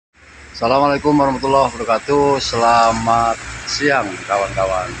Assalamualaikum warahmatullahi wabarakatuh. Selamat siang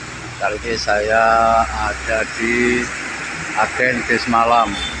kawan-kawan. Kali ini saya ada di agen bis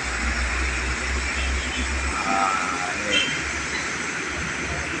malam. Ini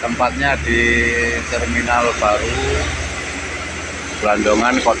tempatnya di terminal baru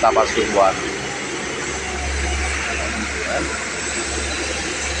Blandongan, Kota Pasuruan.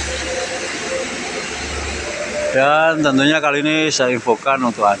 Dan tentunya kali ini saya infokan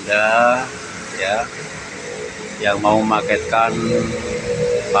untuk Anda ya yang mau memaketkan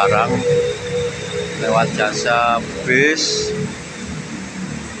barang lewat jasa bis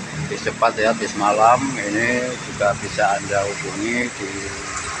cepat ya, bis malam. Ini juga bisa Anda hubungi di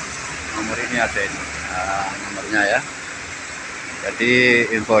nomor ini, ada ini nomornya ya. Jadi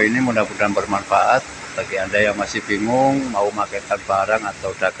info ini mudah-mudahan bermanfaat bagi Anda yang masih bingung mau maketkan barang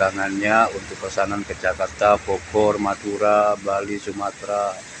atau dagangannya untuk pesanan ke Jakarta, Bogor, Madura, Bali,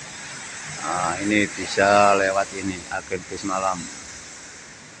 Sumatera. Nah, ini bisa lewat ini, agen bis malam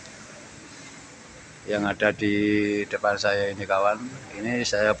yang ada di depan saya ini kawan. Ini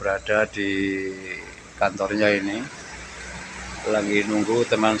saya berada di kantornya ini, lagi nunggu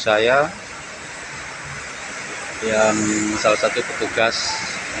teman saya yang salah satu petugas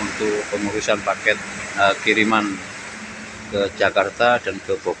untuk pengurusan paket kiriman ke Jakarta dan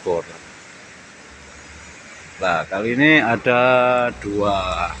ke Bogor. Nah, kali ini ada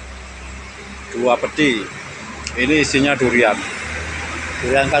dua peti. Ini isinya durian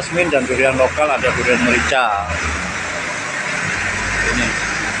kasmin dan durian lokal, ada durian merica. Ini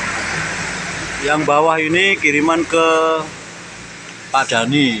yang bawah ini kiriman ke Pak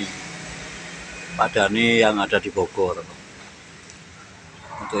Dani yang ada di Bogor.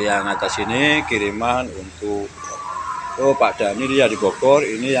 Untuk yang atas ini kiriman untuk Pak Dani, dia di Bogor.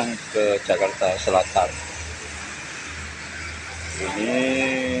 Ini yang ke Jakarta Selatan. Ini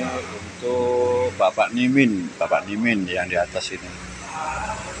untuk Bapak Nimin yang di atas ini.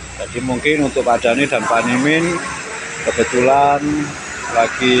 Jadi mungkin untuk Pak Dani dan Pak Nimin kebetulan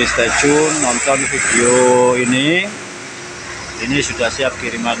lagi stay tune nonton video ini. Ini sudah siap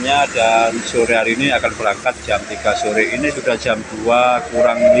kirimannya dan sore hari ini akan berangkat jam 3 sore. Ini sudah jam 2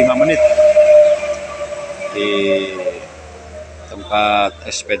 kurang 5 menit di tempat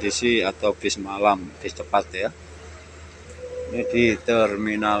ekspedisi atau bis malam, bis cepat ya. Ini di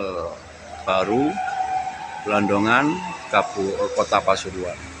terminal baru Blandongan, Kota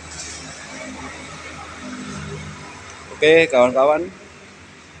Pasuruan. Oke kawan-kawan,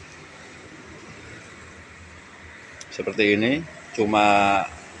 seperti ini, cuma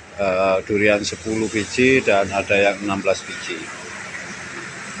durian 10 biji dan ada yang 16 biji.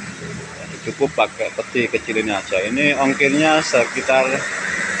 Jadi cukup pakai peti kecil ini aja. Ini ongkirnya sekitar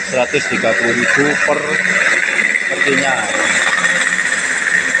 130.000 per petinya.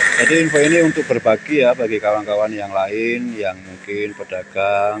 Jadi info ini untuk berbagi ya bagi kawan-kawan yang lain yang mungkin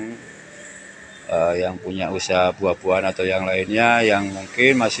pedagang, yang punya usaha buah-buahan atau yang lainnya yang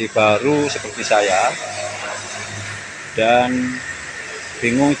mungkin masih baru seperti saya dan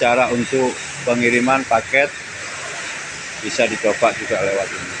bingung cara untuk pengiriman paket. Bisa dicoba juga lewat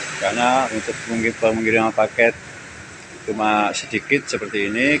ini, karena untuk pengiriman paket cuma sedikit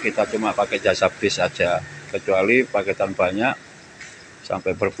seperti ini, kita cuma pakai jasa bis aja. Kecuali paketan banyak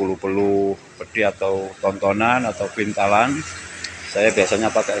sampai berpuluh-puluh peti atau tontonan atau pintalan, saya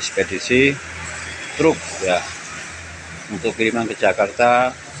biasanya pakai ekspedisi truk ya untuk kiriman ke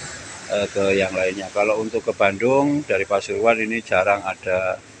Jakarta, ke yang lainnya. Kalau untuk ke Bandung dari Pasuruan ini jarang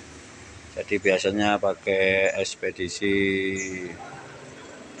ada. Jadi biasanya pakai ekspedisi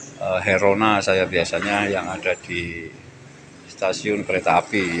Herona saya biasanya, yang ada di stasiun kereta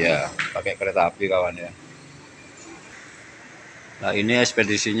api ya, pakai kereta api kawan ya. Nah, ini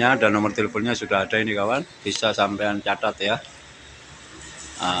ekspedisinya dan nomor teleponnya sudah ada ini kawan, bisa sampean catat ya.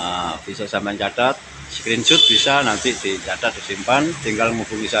 Bisa sampean catat, screenshot bisa nanti dicatat, disimpan, tinggal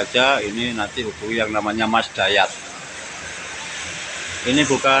menghubungi saja. Ini nanti hubungi yang namanya Mas Dayat. Ini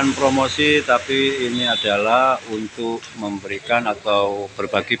bukan promosi, tapi ini adalah untuk memberikan atau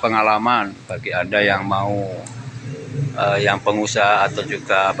berbagi pengalaman bagi Anda yang mau, yang pengusaha atau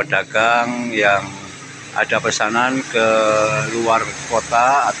juga pedagang yang ada pesanan ke luar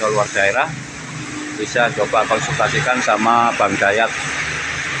kota atau luar daerah, bisa coba konsultasikan sama Bang Dayat,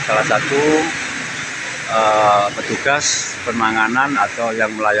 salah satu petugas penanganan atau yang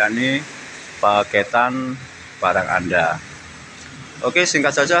melayani paketan barang Anda. Oke,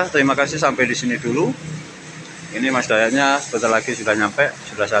 singkat saja, terima kasih, sampai di sini dulu. Ini Mas Dayatnya sebentar lagi sudah nyampe,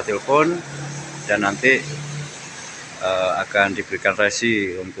 sudah saya telepon, dan nanti akan diberikan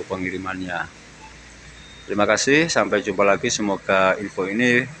resi untuk pengirimannya. Terima kasih, sampai jumpa lagi. Semoga info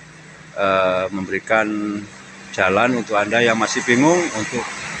ini memberikan jalan untuk Anda yang masih bingung untuk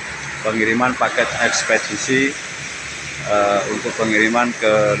pengiriman paket ekspedisi untuk pengiriman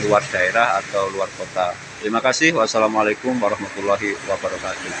ke luar daerah atau luar kota. Terima kasih. Wassalamualaikum warahmatullahi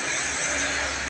wabarakatuh.